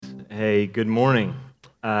Hey, good morning.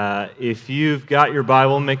 If you've got your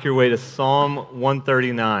Bible, make your way to Psalm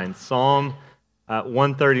 139. Psalm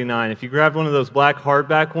 139. If you grabbed one of those black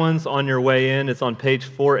hardback ones on your way in, it's on page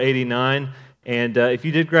 489. And if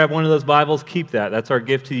you did grab one of those Bibles, keep that. That's our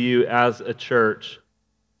gift to you as a church.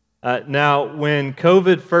 Now, when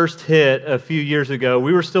COVID first hit a few years ago,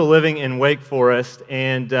 we were still living in Wake Forest.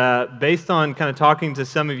 And based on kind of talking to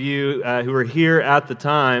some of you who were here at the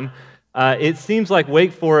time, it seems like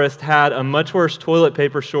Wake Forest had a much worse toilet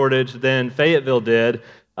paper shortage than Fayetteville did,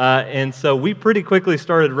 and so we pretty quickly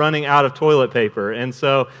started running out of toilet paper. And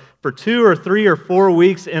so for 2 or 3 or 4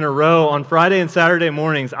 weeks in a row, on Friday and Saturday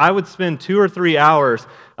mornings, I would spend 2 or 3 hours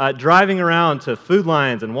driving around to Food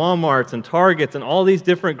Lions and Walmarts and Targets and all these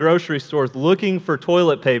different grocery stores looking for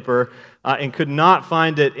toilet paper and could not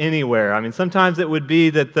find it anywhere. I mean, sometimes it would be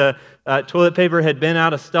that the toilet paper had been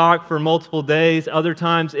out of stock for multiple days. Other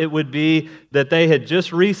times it would be that they had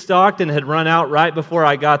just restocked and had run out right before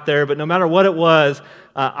I got there. But no matter what it was,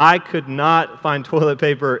 I could not find toilet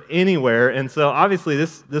paper anywhere. And so obviously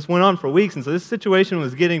this went on for weeks, and so this situation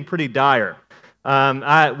was getting pretty dire.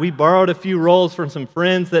 We borrowed a few rolls from some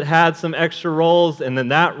friends that had some extra rolls, and then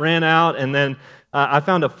that ran out, and then I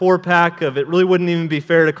found a 4-pack of, it really wouldn't even be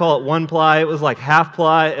fair to call it 1-ply, it was like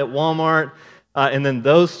half-ply at Walmart, and then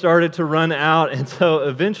those started to run out, and so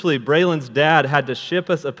eventually Braylon's dad had to ship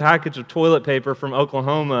us a package of toilet paper from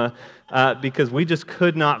Oklahoma because we just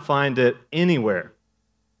could not find it anywhere.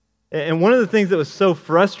 And one of the things that was so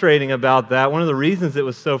frustrating about that, one of the reasons it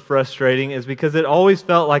was so frustrating is because it always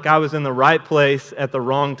felt like I was in the right place at the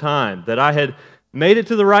wrong time, that I had made it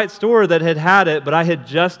to the right store that had it, but I had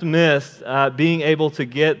just missed being able to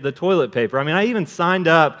get the toilet paper. I mean, I even signed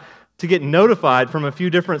up to get notified from a few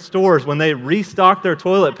different stores when they restocked their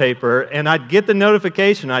toilet paper, and I'd get the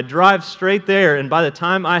notification, I'd drive straight there, and by the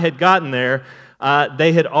time I had gotten there,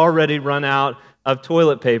 they had already run out of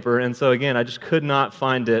toilet paper, and so again, I just could not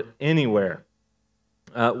find it anywhere.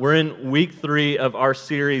 We're in week 3 of our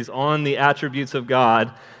series on the attributes of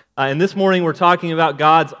God, and this morning we're talking about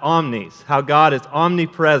God's omnis, how God is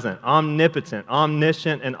omnipresent, omnipotent,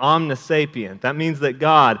 omniscient, and omnisapient. That means that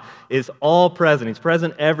God is all present. He's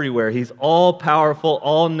present everywhere. He's all-powerful,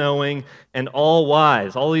 all-knowing, and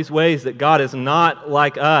all-wise. All these ways that God is not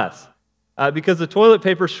like us. Because the toilet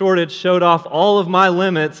paper shortage showed off all of my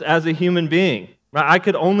limits as a human being. I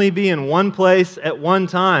could only be in one place at one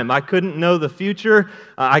time. I couldn't know the future.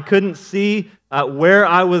 I couldn't see where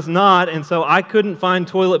I was not, and so I couldn't find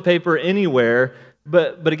toilet paper anywhere.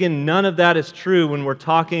 But again, none of that is true when we're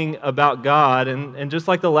talking about God. And just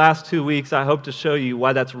like the last 2 weeks, I hope to show you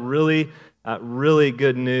why that's really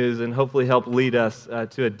good news and hopefully help lead us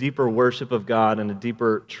to a deeper worship of God and a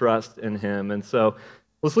deeper trust in Him. And so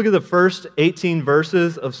let's look at the first 18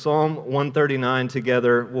 verses of Psalm 139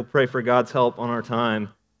 together. We'll pray for God's help on our time,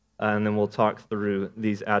 and then we'll talk through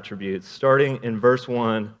these attributes. Starting in verse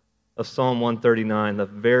 1 of Psalm 139, the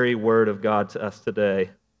very word of God to us today.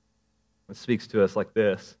 It speaks to us like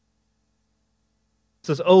this. It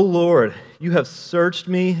says, "O Lord, you have searched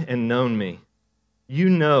me and known me. You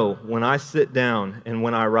know when I sit down and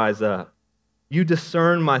when I rise up. You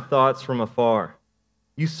discern my thoughts from afar.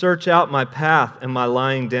 You search out my path and my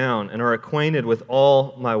lying down and are acquainted with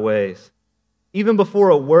all my ways. Even before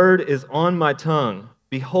a word is on my tongue,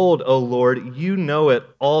 behold, O Lord, you know it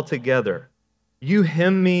altogether. You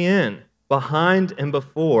hem me in, behind and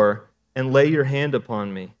before, and lay your hand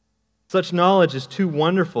upon me. Such knowledge is too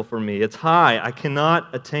wonderful for me. It's high, I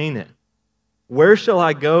cannot attain it. Where shall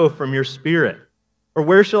I go from your spirit? Or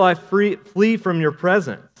where shall I flee from your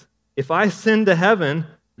presence? If I ascend to heaven,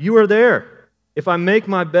 you are there. If I make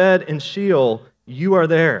my bed in Sheol, you are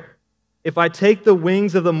there. If I take the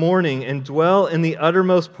wings of the morning and dwell in the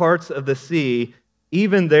uttermost parts of the sea,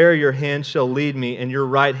 even there your hand shall lead me, and your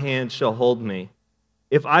right hand shall hold me.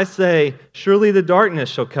 If I say, surely the darkness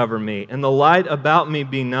shall cover me, and the light about me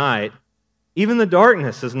be night, even the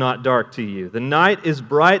darkness is not dark to you. The night is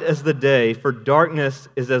bright as the day, for darkness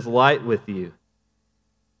is as light with you.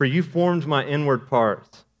 For you formed my inward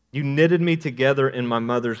parts. You knitted me together in my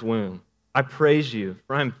mother's womb. I praise you,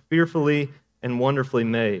 for I am fearfully and wonderfully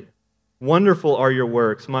made. Wonderful are your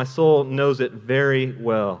works. My soul knows it very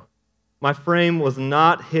well. My frame was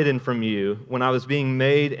not hidden from you when I was being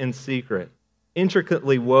made in secret,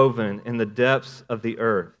 intricately woven in the depths of the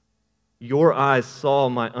earth. Your eyes saw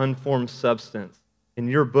my unformed substance. In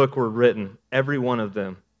your book were written, every one of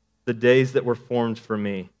them, the days that were formed for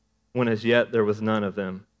me, when as yet there was none of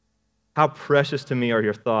them. How precious to me are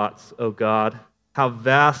your thoughts, O God! How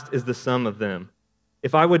vast is the sum of them!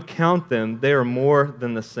 If I would count them, they are more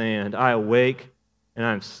than the sand. I awake, and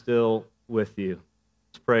I am still with you."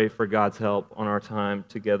 Let's pray for God's help on our time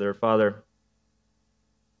together. Father,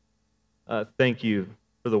 thank you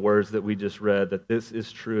for the words that we just read, that this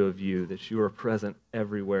is true of you, that you are present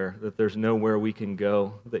everywhere, that there's nowhere we can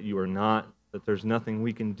go that you are not, that there's nothing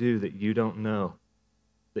we can do that you don't know,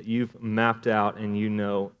 that you've mapped out and you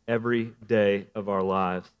know every day of our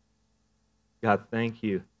lives. God, thank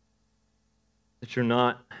you that you're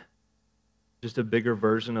not just a bigger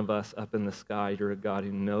version of us up in the sky. You're a God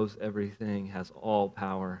who knows everything, has all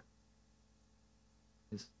power,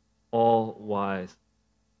 is all wise,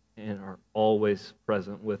 and are always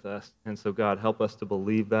present with us. And so, God, help us to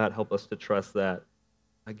believe that. Help us to trust that.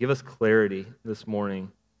 Give us clarity this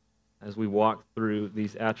morning as we walk through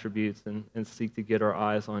these attributes and seek to get our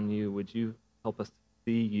eyes on you. Would you help us to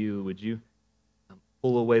see you? Would you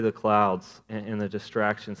pull away the clouds and the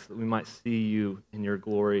distractions so that we might see you in your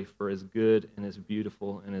glory for as good and as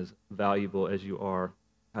beautiful and as valuable as you are?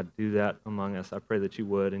 God, do that among us. I pray that you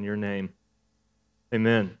would in your name.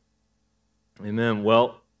 Amen. Amen.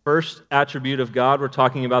 Well, first attribute of God we're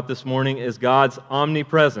talking about this morning is God's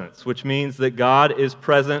omnipresence, which means that God is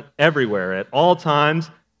present everywhere, at all times,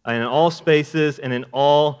 in all spaces, and in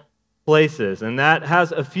all places. And that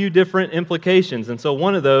has a few different implications. And so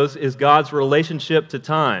one of those is God's relationship to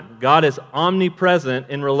time. God is omnipresent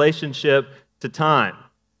in relationship to time.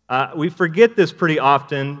 We forget this pretty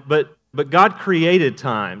often, but God created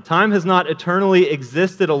time. Time has not eternally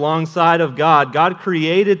existed alongside of God. God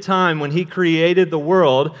created time when He created the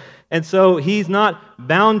world, and so He's not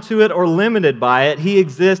bound to it or limited by it. He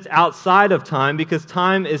exists outside of time because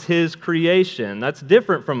time is His creation. That's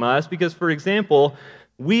different from us because, for example,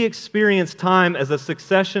 we experience time as a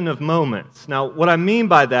succession of moments. Now, what I mean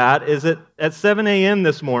by that is that at 7 a.m.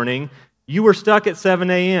 this morning, you were stuck at 7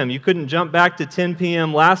 a.m. You couldn't jump back to 10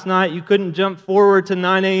 p.m. last night. You couldn't jump forward to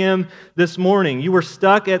 9 a.m. this morning. You were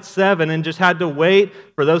stuck at 7 and just had to wait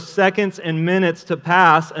for those seconds and minutes to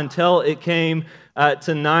pass until it came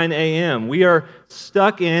to 9 a.m. We are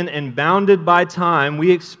stuck in and bounded by time.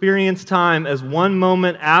 We experience time as one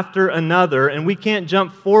moment after another, and we can't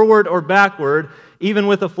jump forward or backward even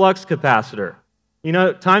with a flux capacitor. You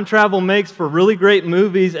know, time travel makes for really great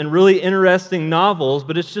movies and really interesting novels,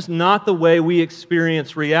 but it's just not the way we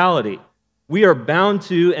experience reality. We are bound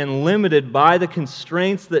to and limited by the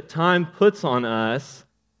constraints that time puts on us,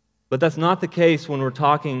 but that's not the case when we're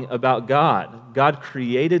talking about God. God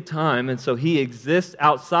created time, and so He exists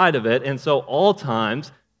outside of it, and so all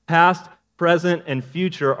times, past, present, and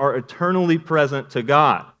future, are eternally present to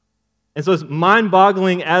God. And so as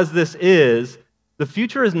mind-boggling as this is, the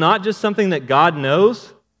future is not just something that God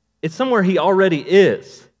knows, it's somewhere He already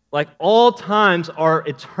is. Like all times are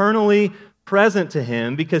eternally present to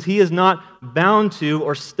Him because He is not bound to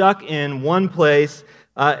or stuck in one place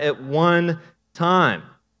at one time.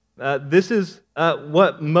 This is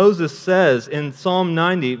what Moses says in Psalm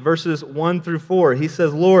 90, verses 1 through 4. He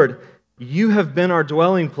says, "Lord, you have been our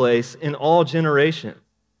dwelling place in all generations.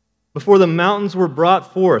 Before the mountains were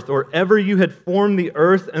brought forth, or ever you had formed the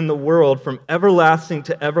earth and the world, from everlasting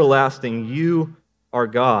to everlasting, you are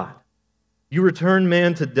God. You return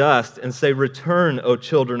man to dust and say, 'Return, O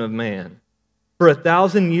children of man.' For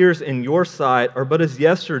 1,000 years in your sight are but as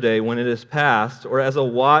yesterday when it is past, or as a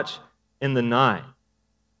watch in the night."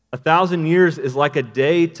 1,000 years is like a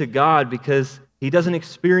day to God because He doesn't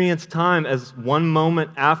experience time as one moment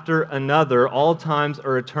after another. All times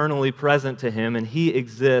are eternally present to Him, and He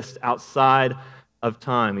exists outside of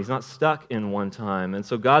time. He's not stuck in one time. And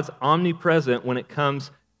so God's omnipresent when it comes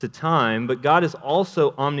to time, but God is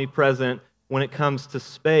also omnipresent when it comes to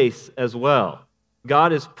space as well.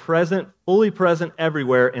 God is present, fully present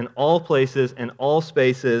everywhere, in all places and all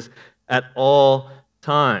spaces at all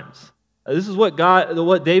times. This is what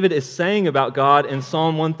David is saying about God in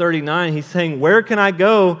Psalm 139. He's saying, where can I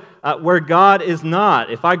go where God is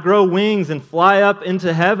not? If I grow wings and fly up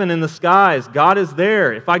into heaven in the skies, God is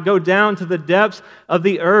there. If I go down to the depths of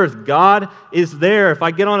the earth, God is there. If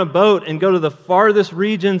I get on a boat and go to the farthest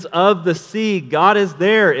regions of the sea, God is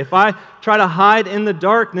there. If I try to hide in the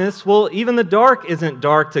darkness, well, even the dark isn't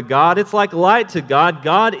dark to God. It's like light to God.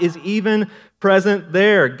 God is even present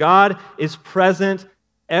there. God is present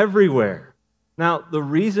everywhere. Now, the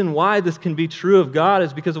reason why this can be true of God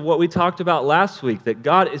is because of what we talked about last week, that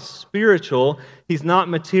God is spiritual, He's not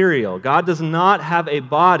material. God does not have a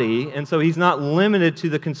body, and so He's not limited to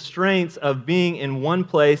the constraints of being in one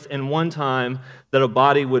place and one time that a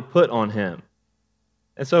body would put on Him.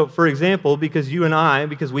 And so, for example, because you and I,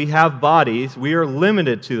 because we have bodies, we are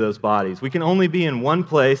limited to those bodies. We can only be in one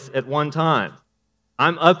place at one time.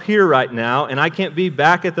 I'm up here right now, and I can't be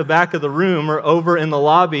back at the back of the room or over in the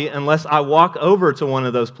lobby unless I walk over to one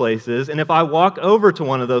of those places. And if I walk over to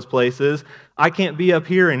one of those places, I can't be up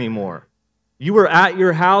here anymore. You were at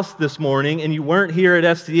your house this morning, and you weren't here at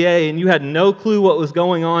FCA, and you had no clue what was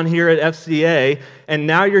going on here at FCA, and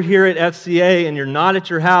now you're here at FCA, and you're not at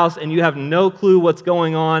your house, and you have no clue what's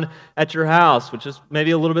going on at your house, which is maybe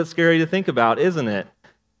a little bit scary to think about, isn't it?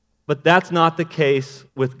 But that's not the case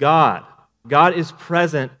with God. God is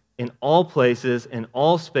present in all places, in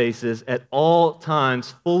all spaces, at all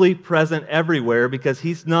times, fully present everywhere because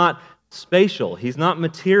He's not spatial. He's not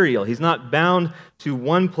material. He's not bound to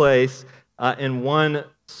one place in one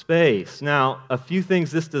space. Now, a few things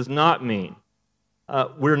this does not mean.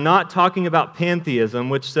 We're not talking about pantheism,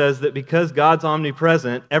 which says that because God's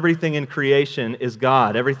omnipresent, everything in creation is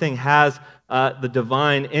God. Everything has the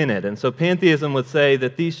divine in it. And so pantheism would say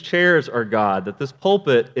that these chairs are God, that this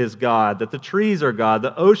pulpit is God, that the trees are God,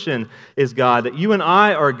 the ocean is God, that you and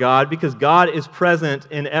I are God because God is present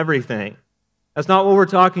in everything. That's not what we're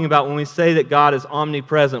talking about when we say that God is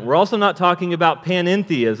omnipresent. We're also not talking about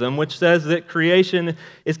panentheism, which says that creation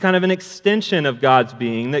is kind of an extension of God's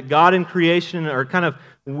being, that God and creation are kind of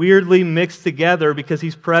weirdly mixed together because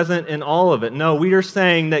He's present in all of it. No, we are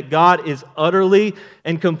saying that God is utterly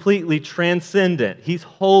and completely transcendent. He's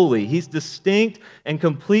holy. He's distinct and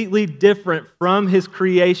completely different from His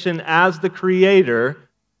creation as the Creator.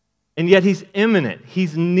 And yet He's immanent,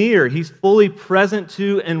 He's near, He's fully present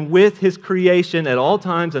to and with His creation at all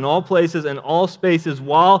times, in all places, in all spaces,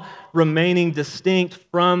 while remaining distinct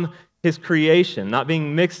from His creation, not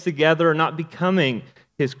being mixed together, not becoming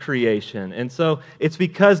His creation. And so it's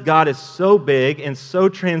because God is so big and so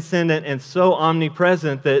transcendent and so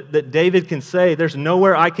omnipresent that David can say, there's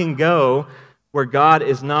nowhere I can go where God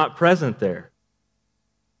is not present there.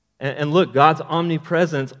 And look, God's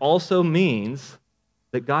omnipresence also means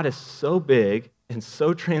that God is so big and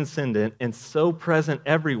so transcendent and so present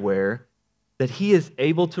everywhere that He is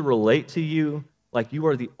able to relate to you like you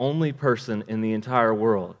are the only person in the entire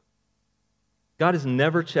world. God is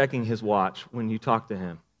never checking His watch when you talk to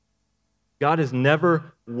Him. God is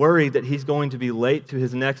never worried that He's going to be late to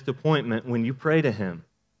His next appointment when you pray to Him.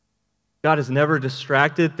 God is never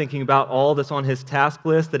distracted thinking about all that's on His task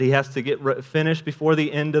list that He has to get finished before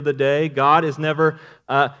the end of the day. God is never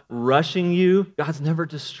rushing you. God's never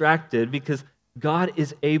distracted because God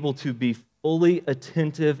is able to be fully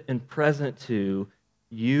attentive and present to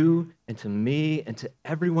you and to me and to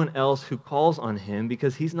everyone else who calls on Him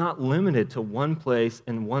because He's not limited to one place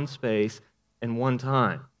and one space and one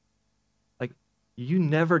time. Like, you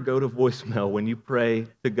never go to voicemail when you pray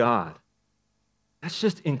to God. That's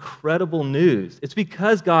just incredible news. It's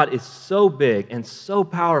because God is so big and so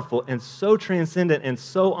powerful and so transcendent and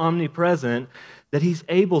so omnipresent that He's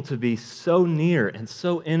able to be so near and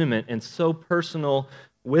so intimate and so personal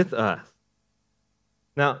with us.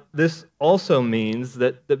 Now, this also means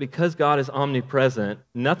that because God is omnipresent,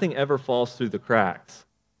 nothing ever falls through the cracks.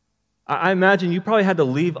 I imagine you probably had to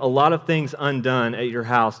leave a lot of things undone at your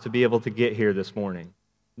house to be able to get here this morning.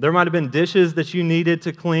 There might have been dishes that you needed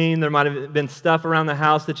to clean. There might have been stuff around the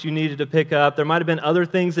house that you needed to pick up. There might have been other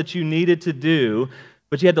things that you needed to do,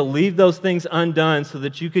 but you had to leave those things undone so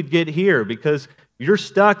that you could get here because you're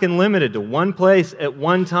stuck and limited to one place at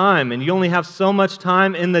one time, and you only have so much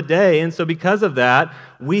time in the day. And so because of that,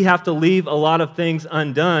 we have to leave a lot of things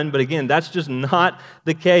undone. But again, that's just not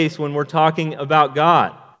the case when we're talking about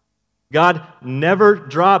God. God never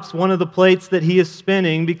drops one of the plates that He is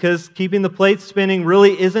spinning because keeping the plates spinning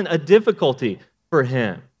really isn't a difficulty for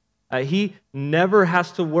Him. He never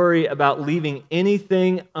has to worry about leaving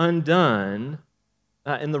anything undone.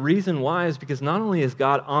 And the reason why is because not only is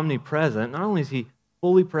God omnipresent, not only is He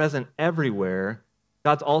fully present everywhere,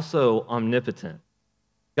 God's also omnipotent.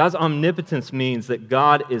 God's omnipotence means that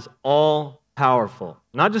God is all-powerful.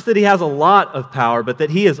 Not just that He has a lot of power, but that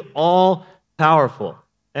He is all-powerful.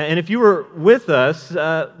 And if you were with us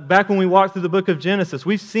back when we walked through the book of Genesis,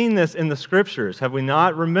 we've seen this in the Scriptures, have we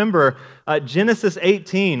not? Remember Genesis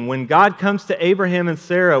 18, when God comes to Abraham and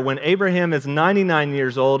Sarah, when Abraham is 99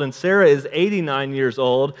 years old and Sarah is 89 years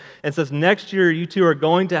old, and says, next year you two are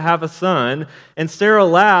going to have a son. And Sarah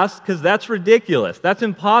laughs because that's ridiculous. That's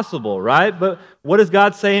impossible, right? But what does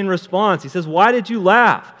God say in response? He says, why did you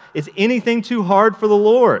laugh? Is anything too hard for the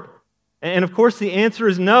Lord? And of course, the answer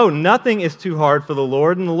is no. Nothing is too hard for the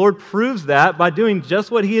Lord, and the Lord proves that by doing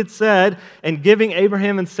just what He had said and giving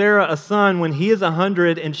Abraham and Sarah a son when he is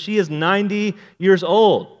 100 and she is 90 years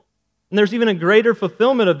old. And there's even a greater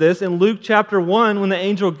fulfillment of this in Luke chapter 1 when the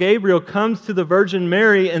angel Gabriel comes to the Virgin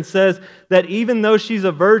Mary and says that even though she's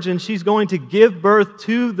a virgin, she's going to give birth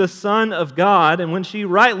to the Son of God. And when she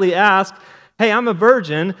rightly asks, hey, I'm a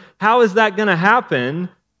virgin, how is that going to happen?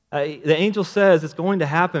 The angel says it's going to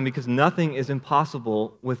happen because nothing is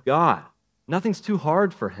impossible with God. Nothing's too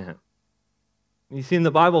hard for him. You see, in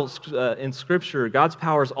the Bible, in Scripture, God's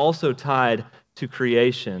power is also tied to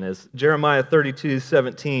creation. As Jeremiah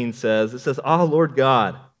 32:17 says, it says, "Ah, Lord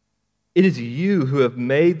God, it is you who have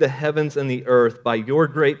made the heavens and the earth by your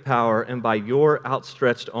great power and by your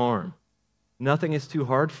outstretched arm. Nothing is too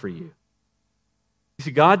hard for you." You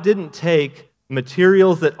see, God didn't take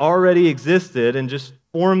materials that already existed and just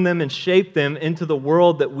form them and shape them into the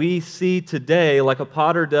world that we see today like a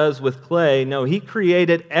potter does with clay. No, he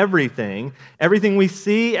created everything we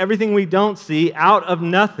see, everything we don't see, out of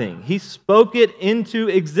nothing. He spoke it into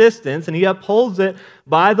existence, and he upholds it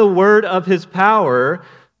by the word of his power,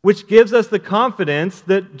 which gives us the confidence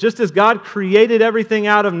that just as God created everything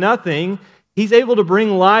out of nothing, he's able to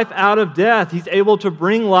bring life out of death. He's able to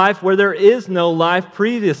bring life where there is no life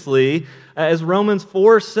previously. As Romans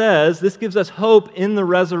 4 says, this gives us hope in the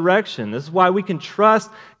resurrection. This is why we can trust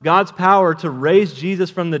God's power to raise Jesus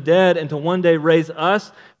from the dead and to one day raise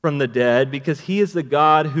us from the dead, because he is the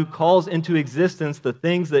God who calls into existence the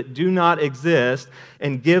things that do not exist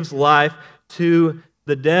and gives life to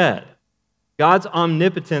the dead. God's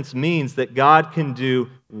omnipotence means that God can do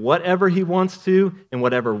whatever he wants to in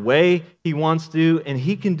whatever way he wants to, and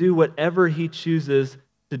he can do whatever he chooses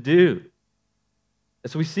to do.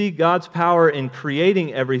 So we see God's power in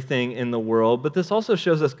creating everything in the world, but this also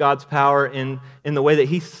shows us God's power in the way that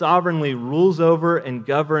he sovereignly rules over and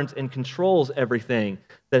governs and controls everything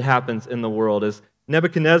that happens in the world. As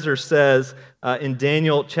Nebuchadnezzar says in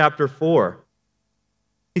Daniel chapter 4,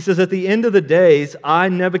 he says, "At the end of the days, I,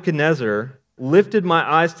 Nebuchadnezzar, lifted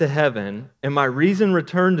my eyes to heaven, and my reason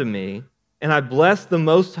returned to me, and I blessed the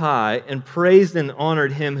Most High and praised and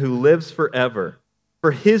honored him who lives forever. For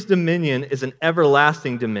his dominion is an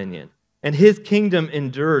everlasting dominion, and his kingdom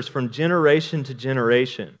endures from generation to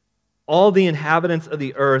generation. All the inhabitants of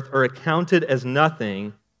the earth are accounted as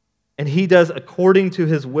nothing, and he does according to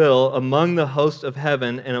his will among the hosts of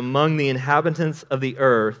heaven and among the inhabitants of the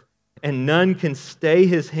earth, and none can stay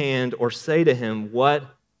his hand or say to him, 'What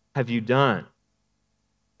have you done?'"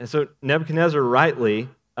 And so Nebuchadnezzar rightly,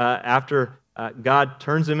 after God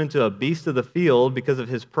turns him into a beast of the field because of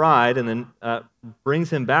his pride and then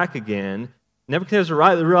brings him back again, Nebuchadnezzar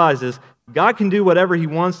rightly realizes God can do whatever he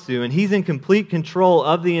wants to, and he's in complete control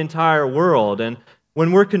of the entire world. And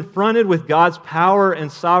when we're confronted with God's power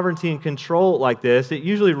and sovereignty and control like this, it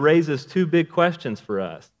usually raises two big questions for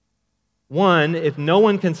us. One, if no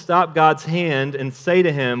one can stop God's hand and say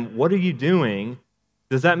to him, "What are you doing?"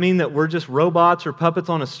 does that mean that we're just robots or puppets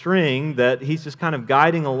on a string that he's just kind of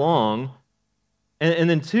guiding along? And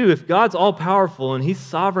then two, if God's all-powerful and he's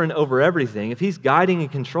sovereign over everything, if he's guiding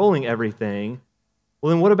and controlling everything,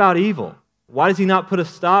 well, then what about evil? Why does he not put a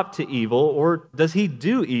stop to evil, or does he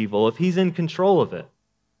do evil if he's in control of it?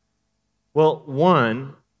 Well,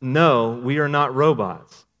 one, no, we are not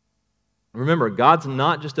robots. Remember, God's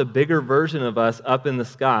not just a bigger version of us up in the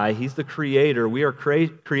sky. He's the creator. We are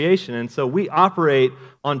creation, and so we operate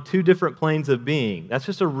on two different planes of being. That's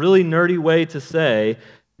just a really nerdy way to say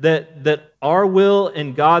that our will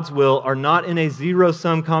and God's will are not in a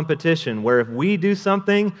zero-sum competition where if we do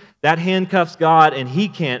something, that handcuffs God and he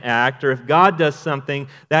can't act, or if God does something,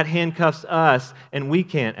 that handcuffs us and we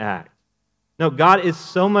can't act. No, God is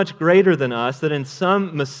so much greater than us that in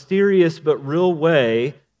some mysterious but real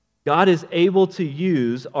way, God is able to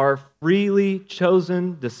use our freely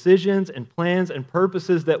chosen decisions and plans and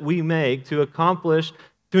purposes that we make to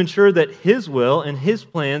ensure that his will and his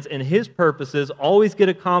plans and his purposes always get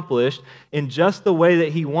accomplished in just the way that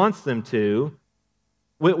he wants them to,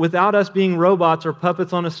 without us being robots or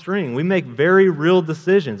puppets on a string. We make very real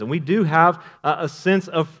decisions, and we do have a sense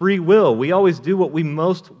of free will. We always do what we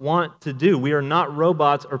most want to do. We are not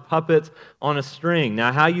robots or puppets on a string.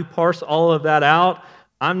 Now, how you parse all of that out,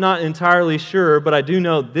 I'm not entirely sure, but I do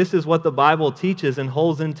know this is what the Bible teaches and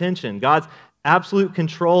holds in tension. God's absolute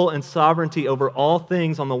control and sovereignty over all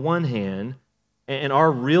things on the one hand, and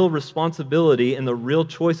our real responsibility and the real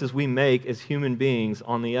choices we make as human beings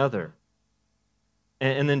on the other.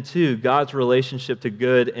 And then two, God's relationship to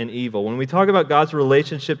good and evil. When we talk about God's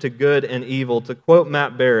relationship to good and evil, to quote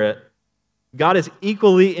Matt Barrett, God is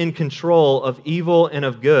equally in control of evil and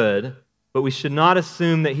of good, but we should not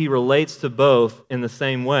assume that he relates to both in the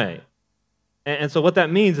same way. And so what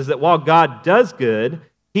that means is that while God does good,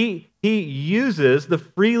 he He uses the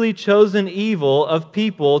freely chosen evil of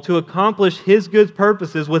people to accomplish his good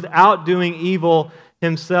purposes without doing evil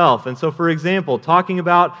himself. And so, for example, talking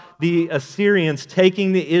about the Assyrians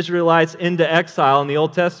taking the Israelites into exile in the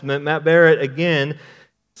Old Testament, Matt Barrett again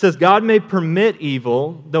says, God may permit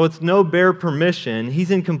evil, though it's no bare permission. He's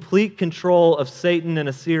in complete control of Satan and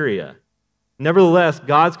Assyria. Nevertheless,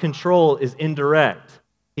 God's control is indirect.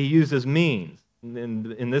 He uses means.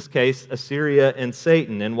 In this case, Assyria and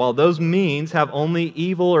Satan. And while those means have only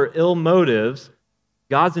evil or ill motives,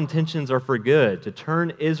 God's intentions are for good, to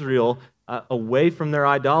turn Israel away from their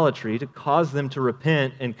idolatry, to cause them to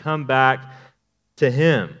repent and come back to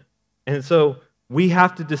Him. And so we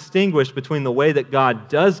have to distinguish between the way that God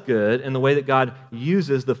does good and the way that God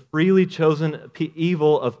uses the freely chosen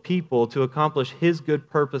evil of people to accomplish His good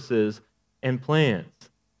purposes and plans.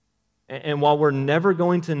 And while we're never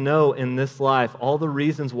going to know in this life all the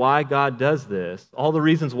reasons why God does this, all the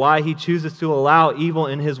reasons why He chooses to allow evil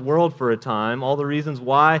in His world for a time, all the reasons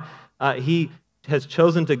why He has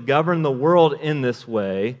chosen to govern the world in this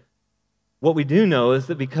way, what we do know is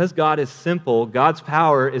that because God is simple, God's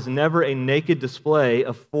power is never a naked display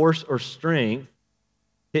of force or strength.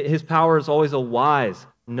 His power is always a wise,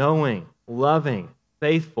 knowing, loving,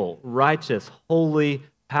 faithful, righteous, holy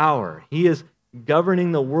power. He is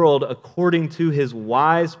governing the world according to His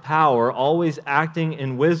wise power, always acting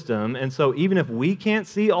in wisdom. And so even if we can't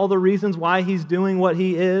see all the reasons why He's doing what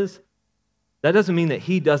He is, that doesn't mean that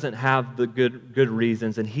He doesn't have the good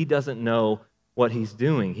reasons and He doesn't know what He's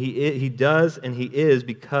doing. He does, and He is,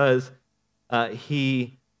 because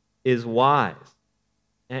He is wise.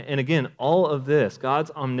 And again, all of this, God's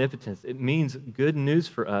omnipotence, it means good news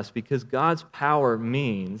for us because God's power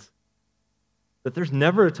means that there's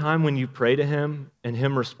never a time when you pray to Him and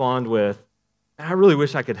Him respond with, I really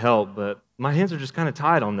wish I could help, but my hands are just kind of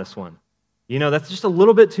tied on this one. You know, that's just a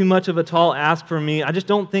little bit too much of a tall ask for me. I just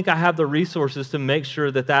don't think I have the resources to make sure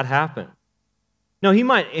that that happens. No, He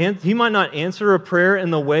might not answer a prayer in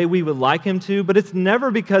the way we would like Him to, but it's never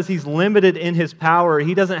because He's limited in His power.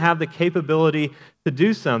 He doesn't have the capability to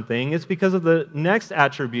do something. It's because of the next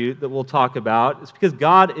attribute that we'll talk about. It's because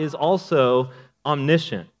God is also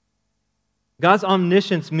omniscient. God's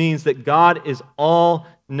omniscience means that God is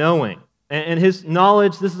all-knowing. And His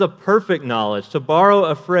knowledge, this is a perfect knowledge. To borrow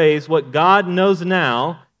a phrase, what God knows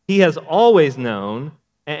now, He has always known,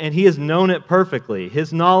 and He has known it perfectly.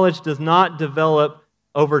 His knowledge does not develop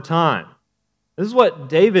over time. This is what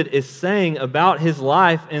David is saying about his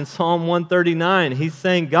life in Psalm 139. He's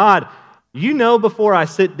saying, God, you know before I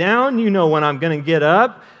sit down, you know when I'm going to get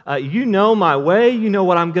up, you know my way, you know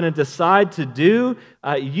what I'm going to decide to do.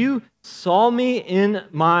 You saw me in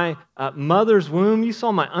my mother's womb. You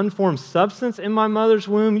saw my unformed substance in my mother's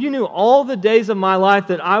womb. You knew all the days of my life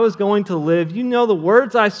that I was going to live. You know the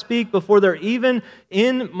words I speak before they're even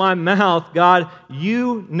in my mouth. God,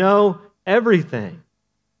 you know everything.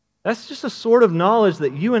 That's just a sort of knowledge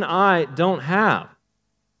that you and I don't have,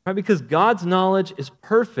 right? Because God's knowledge is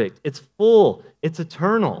perfect. It's full. It's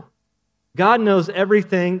eternal. God knows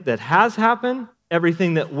everything that has happened,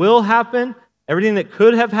 everything that will happen, everything that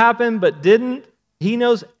could have happened but didn't. He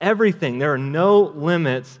knows everything. There are no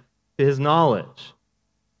limits to His knowledge.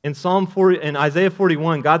 In Isaiah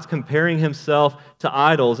 41, God's comparing Himself to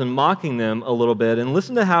idols and mocking them a little bit. And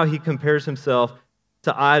listen to how He compares Himself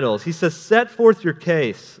to idols. He says, set forth your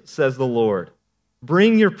case, says the Lord.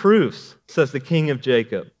 Bring your proofs, says the King of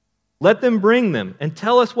Jacob. Let them bring them and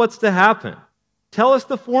tell us what's to happen. Tell us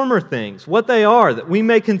the former things, what they are, that we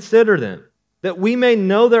may consider them, that we may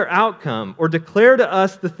know their outcome, or declare to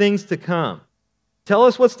us the things to come. Tell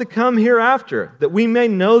us what's to come hereafter, that we may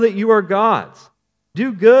know that you are gods.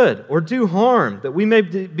 Do good or do harm, that we may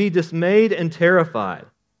be dismayed and terrified.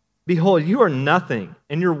 Behold, you are nothing,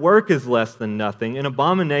 and your work is less than nothing. An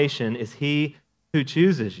abomination is he who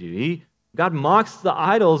chooses you. God mocks the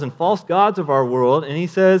idols and false gods of our world, and He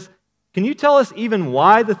says, can you tell us even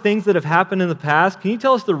why the things that have happened in the past? Can you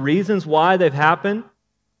tell us the reasons why they've happened?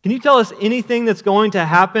 Can you tell us anything that's going to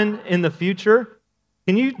happen in the future?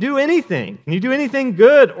 Can you do anything? Can you do anything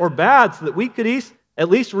good or bad so that we could at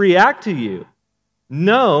least react to you?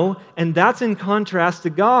 No, and that's in contrast to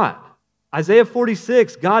God. Isaiah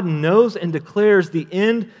 46, God knows and declares the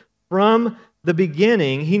end from the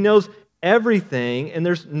beginning. He knows everything, and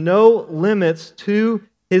there's no limits to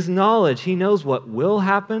His knowledge. He knows what will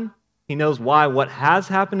happen. He knows what has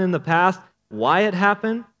happened in the past, why it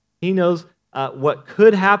happened. He knows what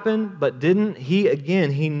could happen but didn't.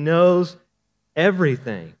 He knows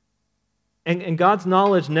everything. And God's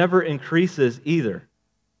knowledge never increases either.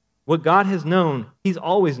 What God has known, He's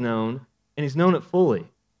always known, and He's known it fully.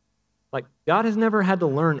 Like, God has never had to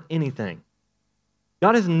learn anything.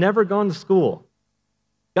 God has never gone to school.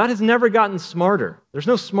 God has never gotten smarter. There's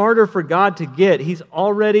no smarter for God to get. He's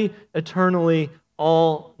already eternally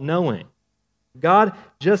all-knowing. God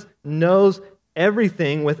just knows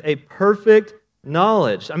everything with a perfect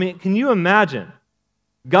knowledge. I mean, can you imagine?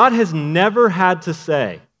 God has never had to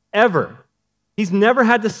say, ever. He's never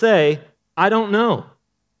had to say, I don't know.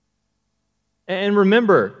 And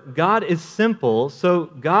remember, God is simple, so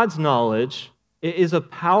God's knowledge is a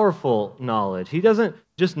powerful knowledge. He doesn't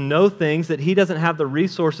just know things that he doesn't have the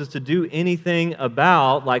resources to do anything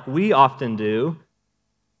about like we often do.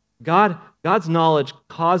 God's knowledge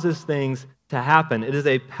causes things to happen. It is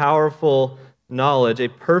a powerful knowledge, a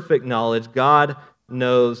perfect knowledge. God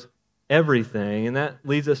knows everything. And that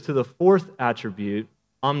leads us to the fourth attribute,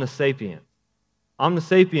 omniscience.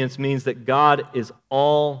 Omniscience means that God is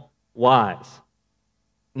all wise.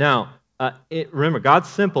 Now, remember, God's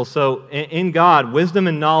simple, so in God, wisdom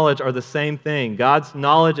and knowledge are the same thing. God's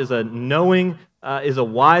knowledge is is a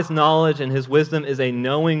wise knowledge, and his wisdom is a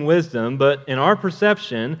knowing wisdom, but in our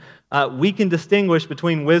perception, we can distinguish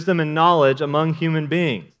between wisdom and knowledge among human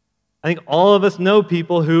beings. I think all of us know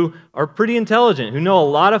people who are pretty intelligent, who know a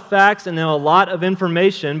lot of facts and know a lot of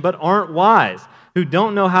information, but aren't wise, who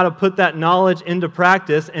don't know how to put that knowledge into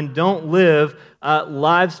practice and don't live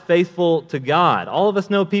lives faithful to God. All of us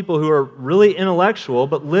know people who are really intellectual,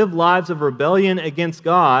 but live lives of rebellion against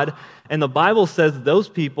God, and the Bible says those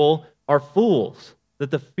people are fools, that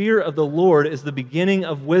the fear of the Lord is the beginning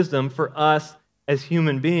of wisdom for us as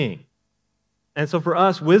human beings. And so for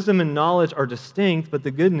us, wisdom and knowledge are distinct, but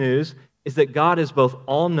the good news is that God is both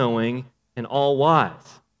all-knowing and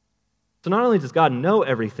all-wise. So not only does God know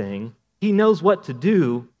everything, he knows what to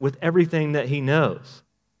do with everything that he knows.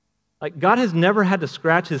 Like, God has never had to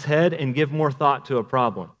scratch his head and give more thought to a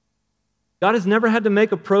problem. God has never had to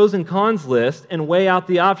make a pros and cons list and weigh out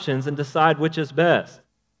the options and decide which is best.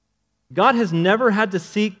 God has never had to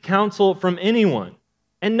seek counsel from anyone.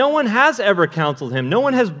 And no one has ever counseled him. No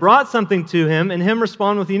one has brought something to him and him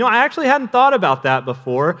respond with, I actually hadn't thought about that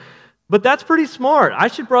before, but that's pretty smart. I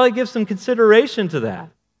should probably give some consideration to that.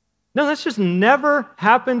 No, that's just never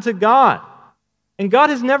happened to God. And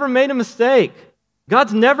God has never made a mistake.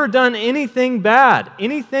 God's never done anything bad,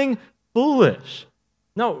 anything foolish.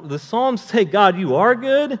 No, the Psalms say, God, you are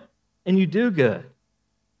good and you do good.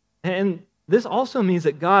 And this also means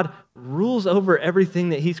that God rules over everything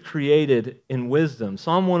that he's created in wisdom.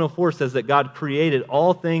 Psalm 104 says that God created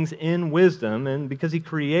all things in wisdom, and because he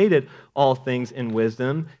created all things in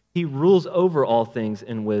wisdom, he rules over all things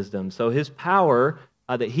in wisdom. So his power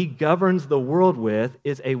that he governs the world with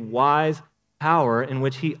is a wise power in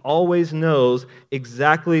which he always knows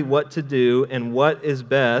exactly what to do and what is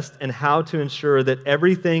best and how to ensure that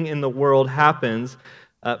everything in the world happens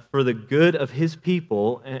for the good of his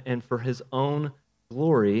people and for his own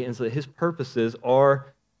glory, and so that his purposes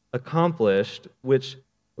are accomplished, which,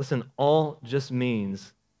 listen, all just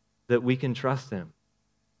means that we can trust him.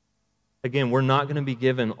 Again, we're not going to be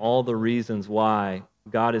given all the reasons why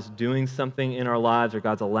God is doing something in our lives, or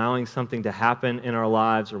God's allowing something to happen in our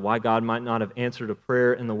lives, or why God might not have answered a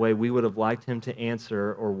prayer in the way we would have liked him to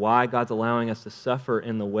answer, or why God's allowing us to suffer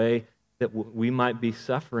in the way that we might be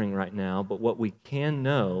suffering right now. But what we can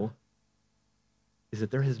know is that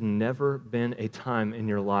there has never been a time in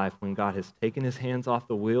your life when God has taken his hands off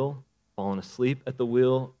the wheel, fallen asleep at the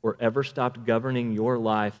wheel, or ever stopped governing your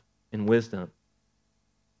life in wisdom.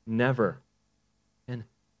 Never. And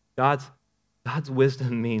God's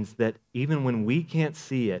wisdom means that even when we can't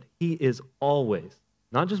see it, he is always,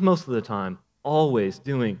 not just most of the time, always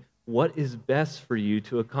doing what is best for you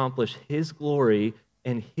to accomplish his glory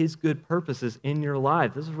and his good purposes in your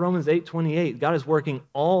life. This is Romans 8:28. God is working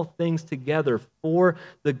all things together for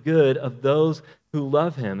the good of those who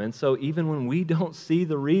love him. And so even when we don't see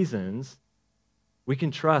the reasons, we can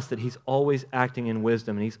trust that he's always acting in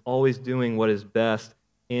wisdom and he's always doing what is best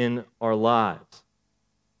in our lives.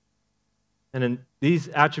 And then these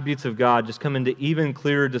attributes of God just come into even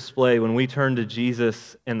clearer display when we turn to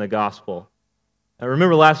Jesus and the gospel. I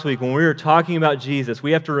remember last week when we were talking about Jesus,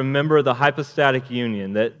 we have to remember the hypostatic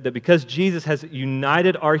union, that because Jesus has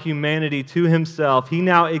united our humanity to himself, he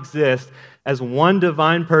now exists as one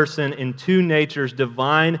divine person in two natures,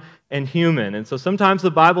 divine and human. And so sometimes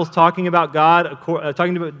the Bible's talking about God,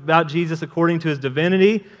 talking about Jesus according to his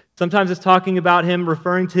divinity. Sometimes it's talking about him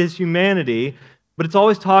referring to his humanity. But it's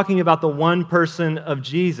always talking about the one person of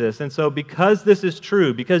Jesus. And so because this is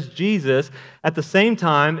true, because Jesus at the same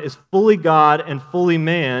time is fully God and fully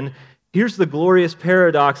man, here's the glorious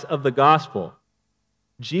paradox of the gospel.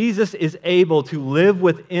 Jesus is able to live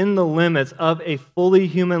within the limits of a fully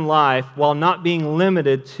human life while not being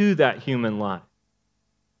limited to that human life.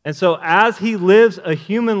 And so as he lives a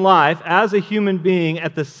human life as a human being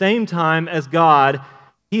at the same time as God,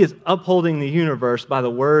 he is upholding the universe by the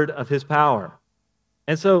word of his power.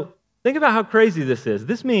 And so think about how crazy this is.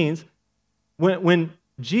 This means when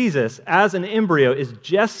Jesus, as an embryo, is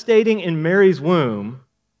gestating in Mary's womb,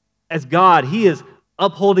 as God, he is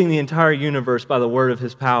upholding the entire universe by the word of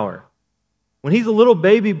his power. When he's a little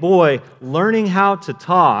baby boy learning how to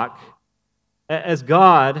talk, as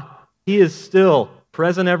God, he is still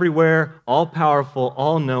present everywhere, all-powerful,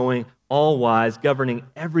 all-knowing, all-wise, governing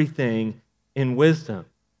everything in wisdom.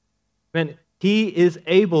 Man, he is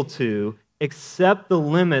able to accept the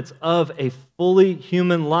limits of a fully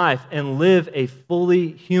human life and live a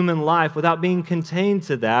fully human life without being contained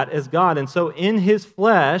to that as God. And so in his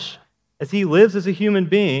flesh, as he lives as a human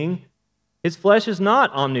being, his flesh is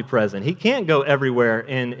not omnipresent. He can't go everywhere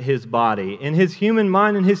in his body. In his human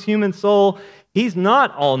mind and his human soul, he's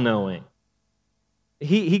not all-knowing.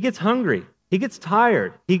 He gets hungry. He gets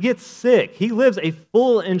tired. He gets sick. He lives a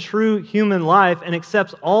full and true human life and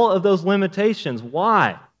accepts all of those limitations.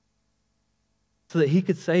 Why? So that he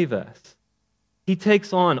could save us. He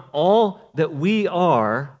takes on all that we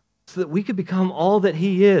are so that we could become all that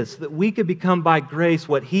he is, so that we could become by grace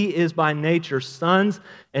what he is by nature, sons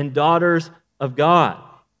and daughters of God.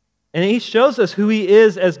 And he shows us who he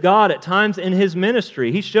is as God at times in his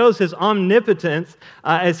ministry. He shows his omnipotence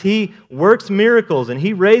as he works miracles and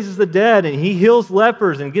he raises the dead and he heals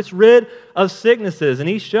lepers and gets rid of sicknesses. And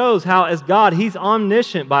he shows how as God, he's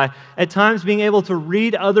omniscient by at times being able to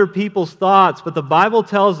read other people's thoughts. But the Bible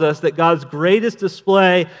tells us that God's greatest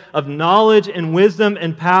display of knowledge and wisdom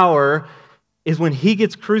and power is when he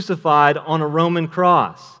gets crucified on a Roman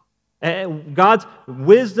cross. God's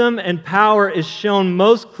wisdom and power is shown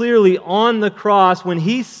most clearly on the cross when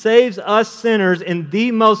he saves us sinners in the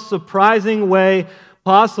most surprising way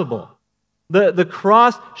possible. The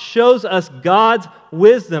cross shows us God's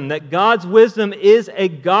wisdom, that God's wisdom is a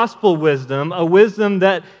gospel wisdom, a wisdom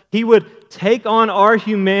that he would take on our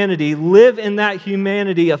humanity, live in that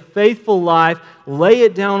humanity a faithful life, lay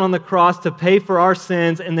it down on the cross to pay for our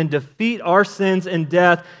sins, and then defeat our sins and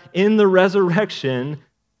death in the resurrection.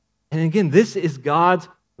 And again, this is God's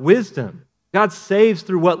wisdom. God saves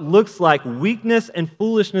through what looks like weakness and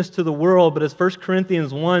foolishness to the world, but as 1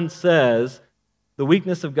 Corinthians 1 says, the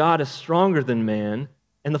weakness of God is stronger than man,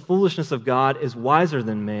 and the foolishness of God is wiser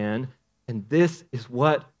than man, and this is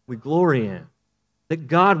what we glory in. That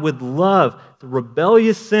God would love the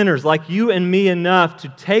rebellious sinners like you and me enough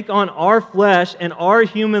to take on our flesh and our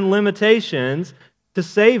human limitations to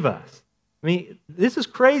save us. I mean, this is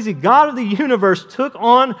crazy. God of the universe took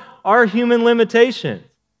on our human limitations.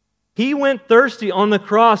 He went thirsty on the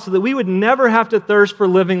cross so that we would never have to thirst for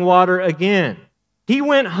living water again. He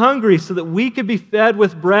went hungry so that we could be fed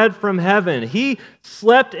with bread from heaven. He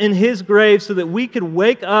slept in his grave so that we could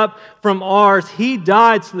wake up from ours. He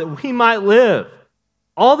died so that we might live.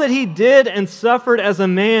 All that he did and suffered as a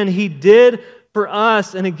man, he did for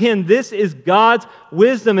us. And again, this is God's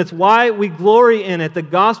wisdom. It's why we glory in it. The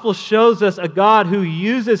gospel shows us a God who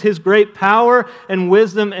uses his great power and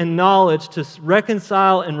wisdom and knowledge to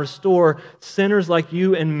reconcile and restore sinners like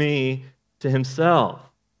you and me to himself.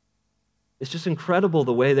 It's just incredible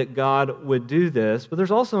the way that God would do this. But there's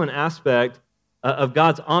also an aspect of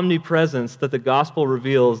God's omnipresence that the gospel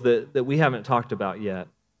reveals that we haven't talked about yet.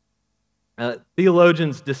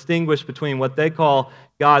 Theologians distinguish between what they call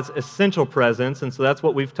God's essential presence, and so that's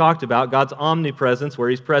what we've talked about, God's omnipresence, where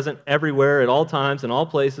he's present everywhere at all times, in all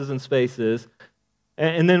places and spaces,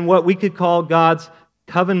 and then what we could call God's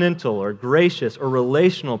covenantal or gracious or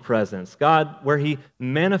relational presence, God where he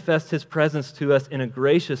manifests his presence to us in a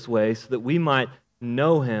gracious way so that we might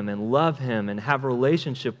know him and love him and have a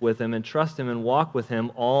relationship with him and trust him and walk with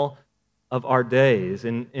him all of our days.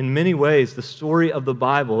 In many ways, the story of the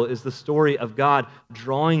Bible is the story of God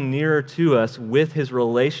drawing nearer to us with his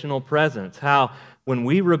relational presence. How when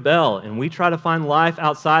we rebel and we try to find life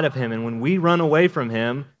outside of him and when we run away from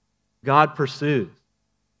him, God pursues.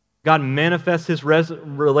 God manifests his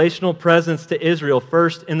relational presence to Israel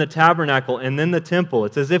first in the tabernacle and then the temple.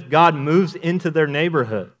 It's as if God moves into their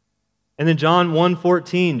neighborhood. And then John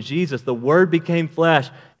 1:14, Jesus, the Word became flesh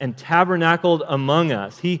and tabernacled among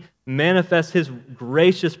us. He manifests his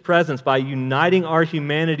gracious presence by uniting our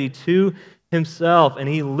humanity to himself, and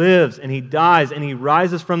he lives, and he dies, and he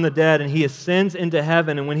rises from the dead, and he ascends into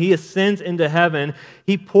heaven. And when he ascends into heaven,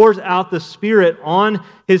 he pours out the Spirit on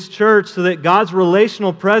his church so that God's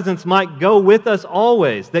relational presence might go with us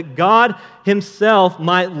always, that God himself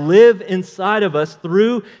might live inside of us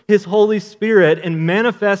through his Holy Spirit and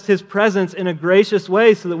manifest his presence in a gracious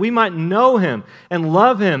way so that we might know him and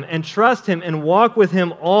love him and trust him and walk with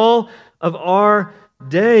him all of our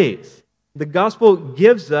days. The gospel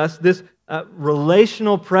gives us this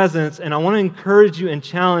relational presence, and I want to encourage you and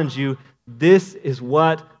challenge you. This is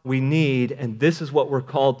what we need, and this is what we're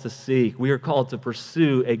called to seek. We are called to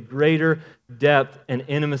pursue a greater depth and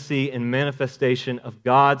intimacy and manifestation of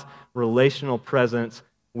God's relational presence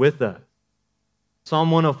with us. Psalm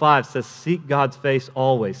 105 says, "Seek God's face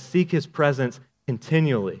always. Seek his presence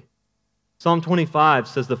continually." Psalm 25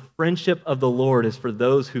 says, "The friendship of the Lord is for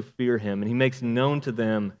those who fear him, and he makes known to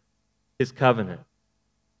them his covenant."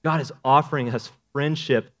 God is offering us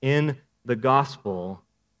friendship in the gospel,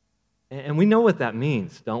 and we know what that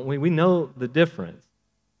means, don't we? We know the difference.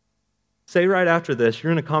 Say right after this,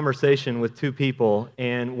 you're in a conversation with two people,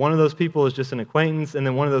 and one of those people is just an acquaintance, and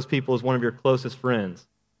then one of those people is one of your closest friends.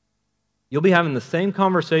 You'll be having the same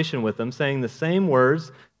conversation with them, saying the same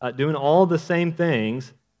words, doing all the same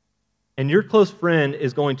things, and your close friend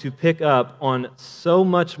is going to pick up on so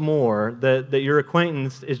much more that your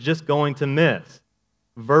acquaintance is just going to miss.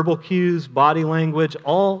 Verbal cues, body language,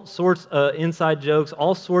 all sorts of inside jokes,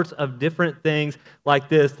 all sorts of different things like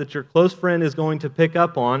this that your close friend is going to pick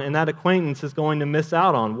up on and that acquaintance is going to miss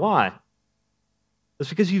out on. Why? It's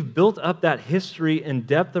because you've built up that history and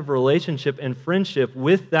depth of relationship and friendship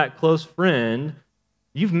with that close friend.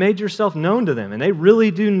 You've made yourself known to them, and they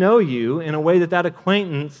really do know you in a way that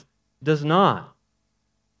acquaintance does not.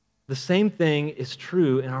 The same thing is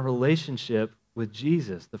true in our relationship with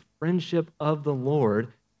Jesus. The friendship of the Lord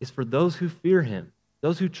is for those who fear him,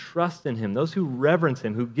 those who trust in him, those who reverence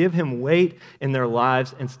him, who give him weight in their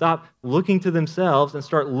lives and stop looking to themselves and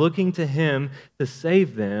start looking to him to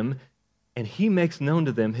save them, and he makes known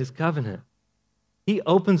to them his covenant. He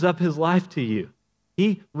opens up his life to you.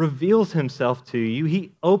 He reveals himself to you.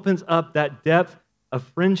 He opens up that depth of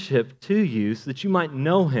friendship to you so that you might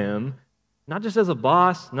know him, not just as a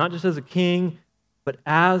boss, not just as a king, but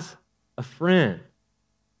as a friend.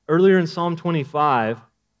 Earlier in Psalm 25,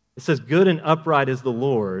 it says, "Good and upright is the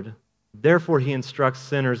Lord, therefore he instructs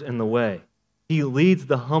sinners in the way. He leads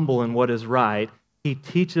the humble in what is right. He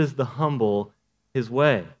teaches the humble his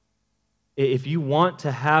way." If you want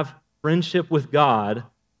to have friendship with God,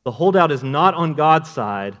 the holdout is not on God's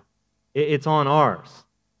side, it's on ours.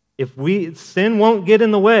 Sin won't get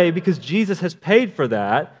in the way because Jesus has paid for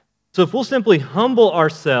that. So if we'll simply humble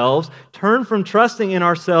ourselves, turn from trusting in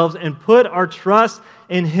ourselves, and put our trust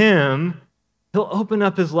in him, he'll open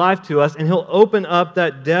up his life to us, and he'll open up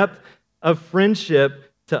that depth of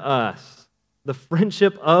friendship to us. The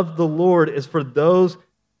friendship of the Lord is for those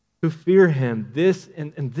who fear him. This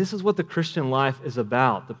is what the Christian life is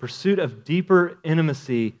about, the pursuit of deeper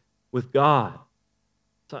intimacy with God.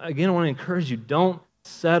 So again, I want to encourage you, don't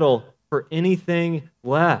settle for anything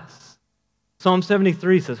less. Psalm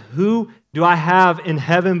 73 says, "Who do I have in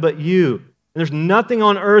heaven but you? And there's nothing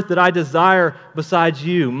on earth that I desire besides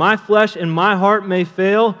you. My flesh and my heart may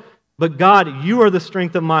fail, but God, you are the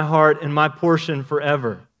strength of my heart and my portion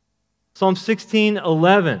forever." Psalm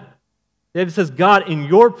 16:11, David says, "God, in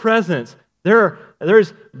your presence,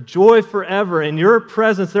 there's joy forever. In your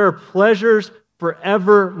presence, there are pleasures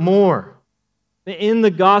forevermore." In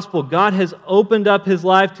the gospel, God has opened up his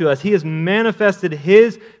life to us. He has manifested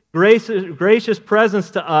his gracious presence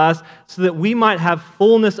to us so that we might have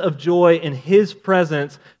fullness of joy in his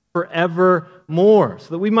presence forevermore, so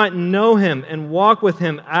that we might know him and walk with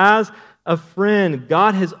him as a friend.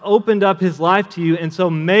 God has opened up his life to you, and so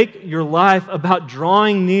make your life about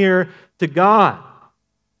drawing near to God.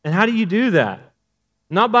 And how do you do that?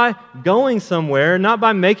 Not by going somewhere, not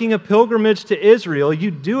by making a pilgrimage to Israel.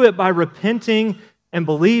 You do it by repenting and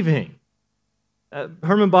believing.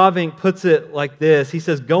 Herman Bavinck puts it like this. He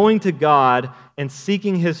says, "Going to God and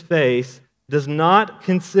seeking his face does not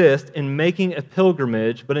consist in making a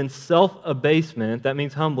pilgrimage, but in self-abasement," that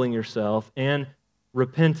means humbling yourself, "and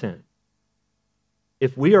repentance."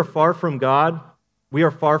 If we are far from God, we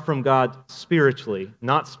are far from God spiritually,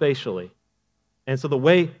 not spatially. And so the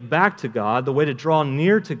way back to God, the way to draw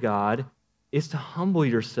near to God, is to humble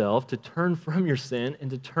yourself, to turn from your sin, and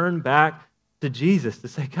to turn back to Jesus, to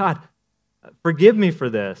say, "God, forgive me for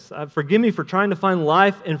this. Forgive me for trying to find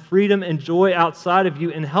life and freedom and joy outside of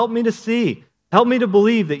you, and help me to see, help me to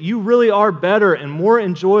believe that you really are better and more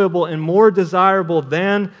enjoyable and more desirable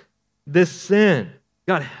than this sin.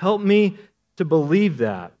 God, help me to believe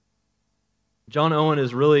that. John Owen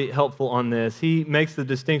is really helpful on this. He makes the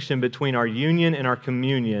distinction between our union and our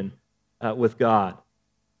communion with God.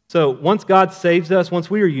 So once God saves us, once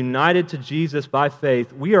we are united to Jesus by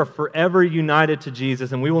faith, we are forever united to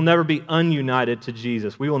Jesus, and we will never be ununited to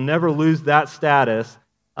Jesus. We will never lose that status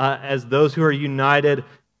as those who are united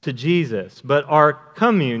to Jesus. But our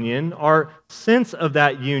communion, our sense of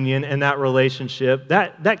that union and that relationship,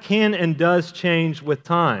 that can and does change with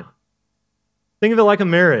time. Think of it like a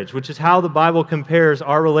marriage, which is how the Bible compares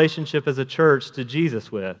our relationship as a church to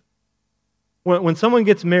Jesus with. When someone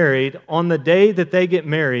gets married, on the day that they get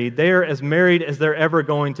married, they are as married as they're ever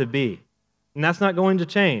going to be. And that's not going to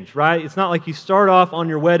change, right? It's not like you start off on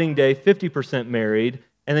your wedding day 50% married,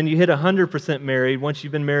 and then you hit 100% married once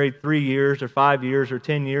you've been married 3 years or 5 years or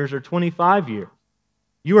 10 years or 25 years.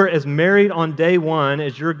 You are as married on day one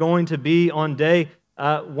as you're going to be on day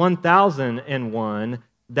 1001.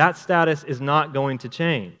 That status is not going to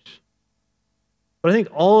change. But I think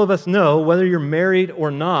all of us know, whether you're married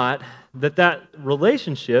or not, that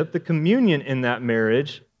relationship, the communion in that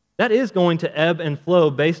marriage, that is going to ebb and flow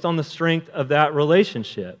based on the strength of that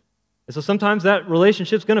relationship. And so sometimes that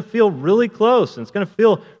relationship's going to feel really close, and it's going to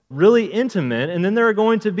feel really intimate, and then there are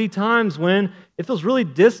going to be times when it feels really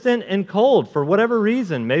distant and cold for whatever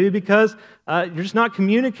reason, maybe because you're just not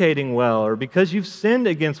communicating well, or because you've sinned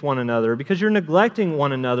against one another, or because you're neglecting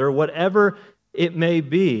one another, whatever it may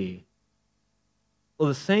be. Well,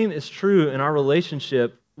 the same is true in our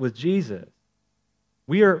relationship with Jesus.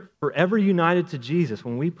 We are forever united to Jesus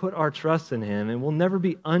when we put our trust in Him, and we'll never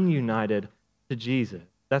be ununited to Jesus.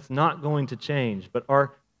 That's not going to change. But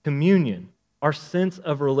our communion, our sense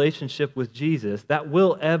of relationship with Jesus, that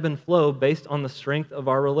will ebb and flow based on the strength of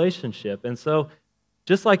our relationship. And so,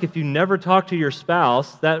 just like if you never talk to your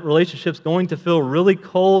spouse, that relationship's going to feel really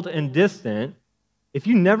cold and distant. If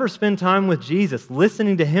you never spend time with Jesus,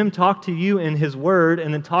 listening to Him talk to you in His Word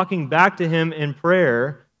and then talking back to Him in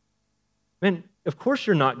prayer, man, of course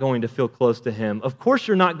you're not going to feel close to Him. Of course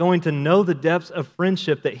you're not going to know the depths of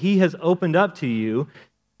friendship that He has opened up to you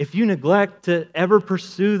if you neglect to ever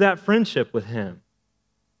pursue that friendship with Him.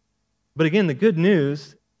 But again, the good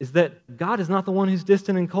news is that God is not the one who's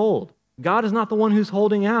distant and cold. God is not the one who's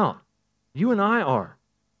holding out. You and I are.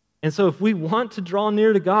 And so if we want to draw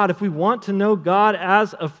near to God, if we want to know God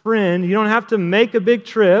as a friend, you don't have to make a big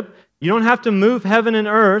trip. You don't have to move heaven and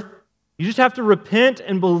earth. You just have to repent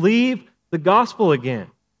and believe the gospel again.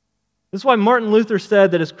 This is why Martin Luther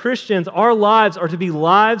said that as Christians, our lives are to be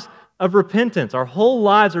lives of repentance. Our whole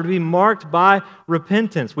lives are to be marked by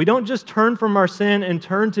repentance. We don't just turn from our sin and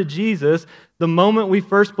turn to Jesus the moment we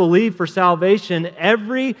first believe for salvation.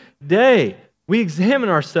 Every day we examine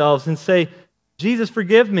ourselves and say, Jesus,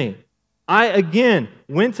 forgive me. I, again,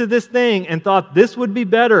 went to this thing and thought this would be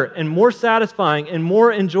better and more satisfying and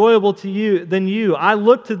more enjoyable to you than you. I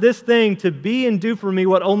looked to this thing to be and do for me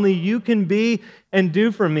what only you can be and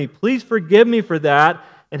do for me. Please forgive me for that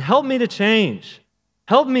and help me to change.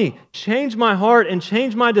 Help me change my heart and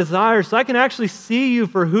change my desires so I can actually see you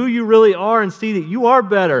for who you really are and see that you are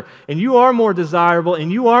better and you are more desirable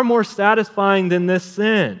and you are more satisfying than this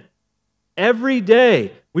sin. Every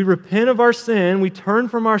day, we repent of our sin, we turn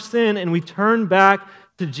from our sin, and we turn back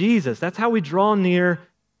to Jesus. That's how we draw near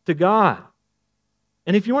to God.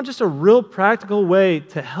 And if you want just a real practical way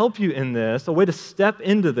to help you in this, a way to step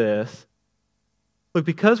into this, look,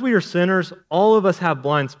 because we are sinners, all of us have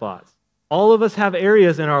blind spots. All of us have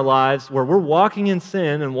areas in our lives where we're walking in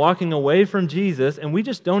sin and walking away from Jesus, and we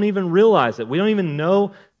just don't even realize it. We don't even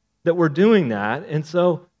know that we're doing that.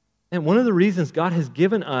 And one of the reasons God has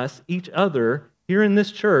given us each other here in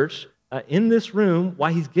this church, in this room,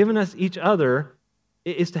 why He's given us each other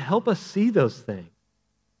is to help us see those things.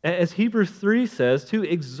 As Hebrews 3 says, to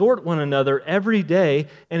exhort one another every day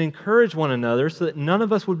and encourage one another so that none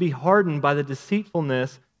of us would be hardened by the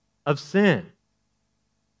deceitfulness of sin.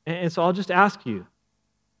 And so I'll just ask you,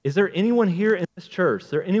 is there anyone here in this church, is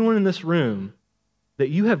there anyone in this room that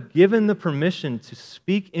you have given the permission to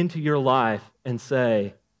speak into your life and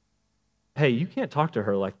say, hey, you can't talk to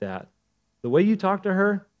her like that. The way you talked to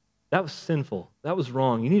her, that was sinful. That was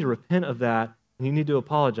wrong. You need to repent of that, and you need to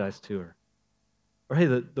apologize to her. Or hey,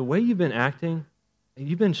 the way you've been acting,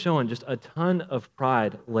 you've been showing just a ton of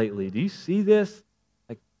pride lately. Do you see this?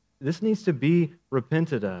 Like, this needs to be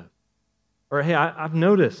repented of. Or hey, I've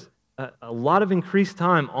noticed a lot of increased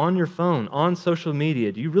time on your phone, on social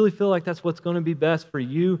media. Do you really feel like that's what's going to be best for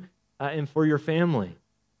you and for your family?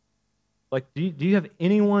 Like, do you have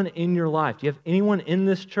anyone in your life? Do you have anyone in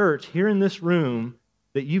this church, here in this room,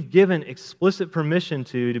 that you've given explicit permission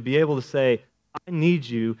to be able to say, I need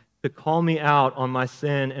you to call me out on my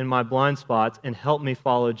sin and my blind spots and help me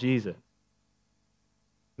follow Jesus?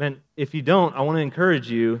 Man, if you don't, I want to encourage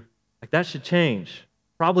you, that should change,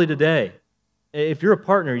 probably today. If you're a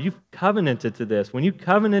partner, you've covenanted to this. When you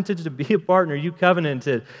covenanted to be a partner, you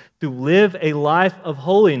covenanted to live a life of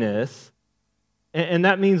holiness. And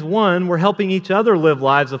that means, one, we're helping each other live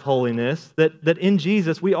lives of holiness, that in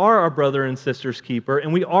Jesus we are our brother and sister's keeper,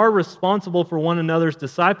 and we are responsible for one another's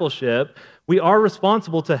discipleship. We are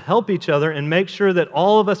responsible to help each other and make sure that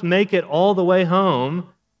all of us make it all the way home.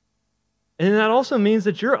 And that also means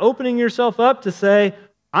that you're opening yourself up to say,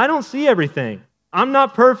 I don't see everything. I'm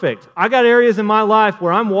not perfect. I got areas in my life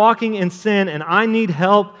where I'm walking in sin and I need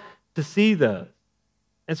help to see those.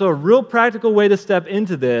 And so a real practical way to step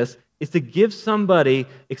into this is to give somebody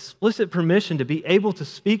explicit permission to be able to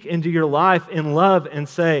speak into your life in love and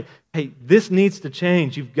say, hey, this needs to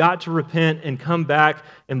change. You've got to repent and come back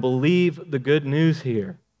and believe the good news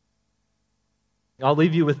here. I'll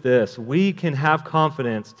leave you with this. We can have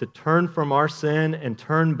confidence to turn from our sin and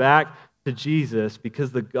turn back to Jesus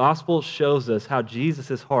because the gospel shows us how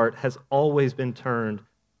Jesus' heart has always been turned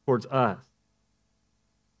towards us.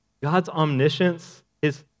 God's omniscience,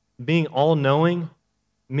 his being all-knowing,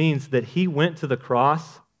 means that he went to the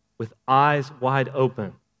cross with eyes wide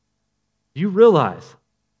open. You realize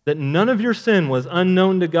that none of your sin was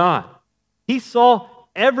unknown to God. He saw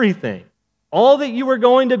everything, all that you were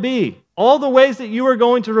going to be, all the ways that you were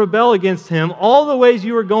going to rebel against him, all the ways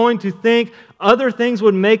you were going to think other things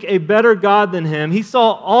would make a better God than him. He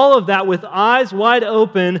saw all of that with eyes wide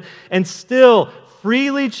open and still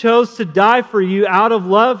freely chose to die for you out of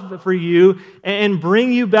love for you and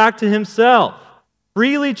bring you back to himself.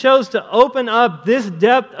 Freely chose to open up this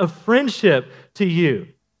depth of friendship to you.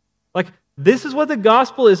 This is what the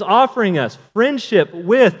gospel is offering us, friendship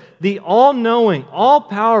with the all-knowing,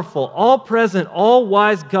 all-powerful, all-present,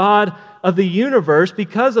 all-wise God of the universe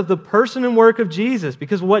because of the person and work of Jesus,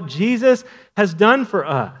 because of what Jesus has done for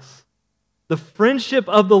us. The friendship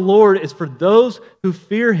of the Lord is for those who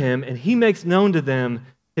fear him, and he makes known to them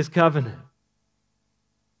his covenant.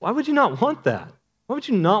 Why would you not want that? Why would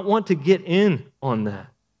you not want to get in on that?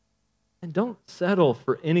 And don't settle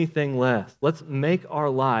for anything less. Let's make our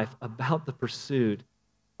life about the pursuit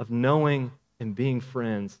of knowing and being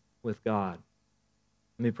friends with God.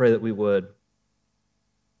 Let me pray that we would.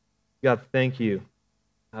 God, thank you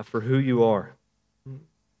for who you are.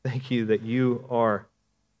 Thank you that you are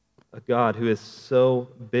a God who is so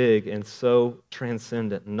big and so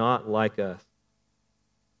transcendent, not like us.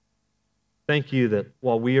 Thank you that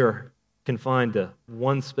while we are confined to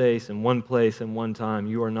one space and one place and one time,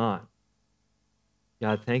 you are not.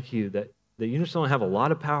 God, thank you that you just don't have a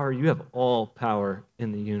lot of power, you have all power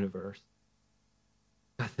in the universe.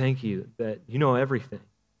 God, thank you that you know everything.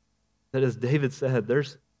 That as David said,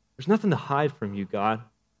 there's nothing to hide from you, God.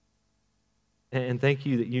 And thank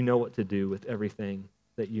you that you know what to do with everything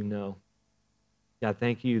that you know. God,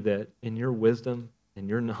 thank you that in your wisdom and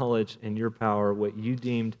your knowledge and your power, what you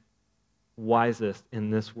deemed wisest in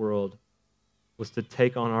this world was to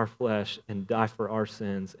take on our flesh and die for our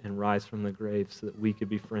sins and rise from the grave so that we could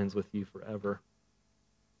be friends with you forever.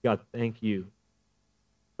 God, thank you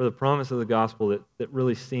for the promise of the gospel that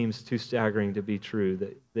really seems too staggering to be true,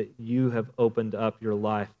 that you have opened up your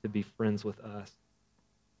life to be friends with us.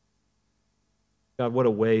 God, what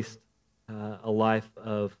a waste a life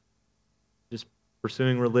of just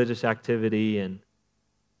pursuing religious activity and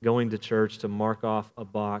going to church to mark off a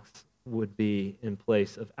box would be in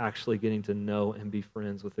place of actually getting to know and be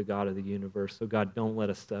friends with the God of the universe. So God, don't let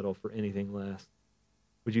us settle for anything less.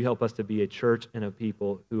 Would you help us to be a church and a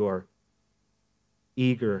people who are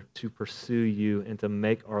eager to pursue you and to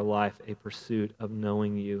make our life a pursuit of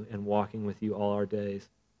knowing you and walking with you all our days?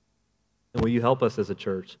 And will you help us as a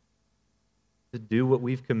church to do what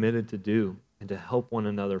we've committed to do and to help one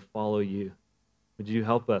another follow you? Would you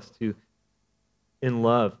help us to, in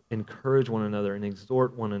love, encourage one another and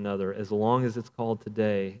exhort one another as long as it's called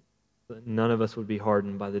today, that none of us would be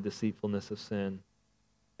hardened by the deceitfulness of sin?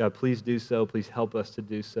 God, please do so. Please help us to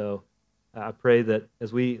do so. I pray that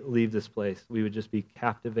as we leave this place, we would just be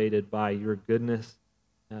captivated by your goodness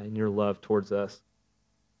and your love towards us.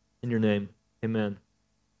 In your name, amen.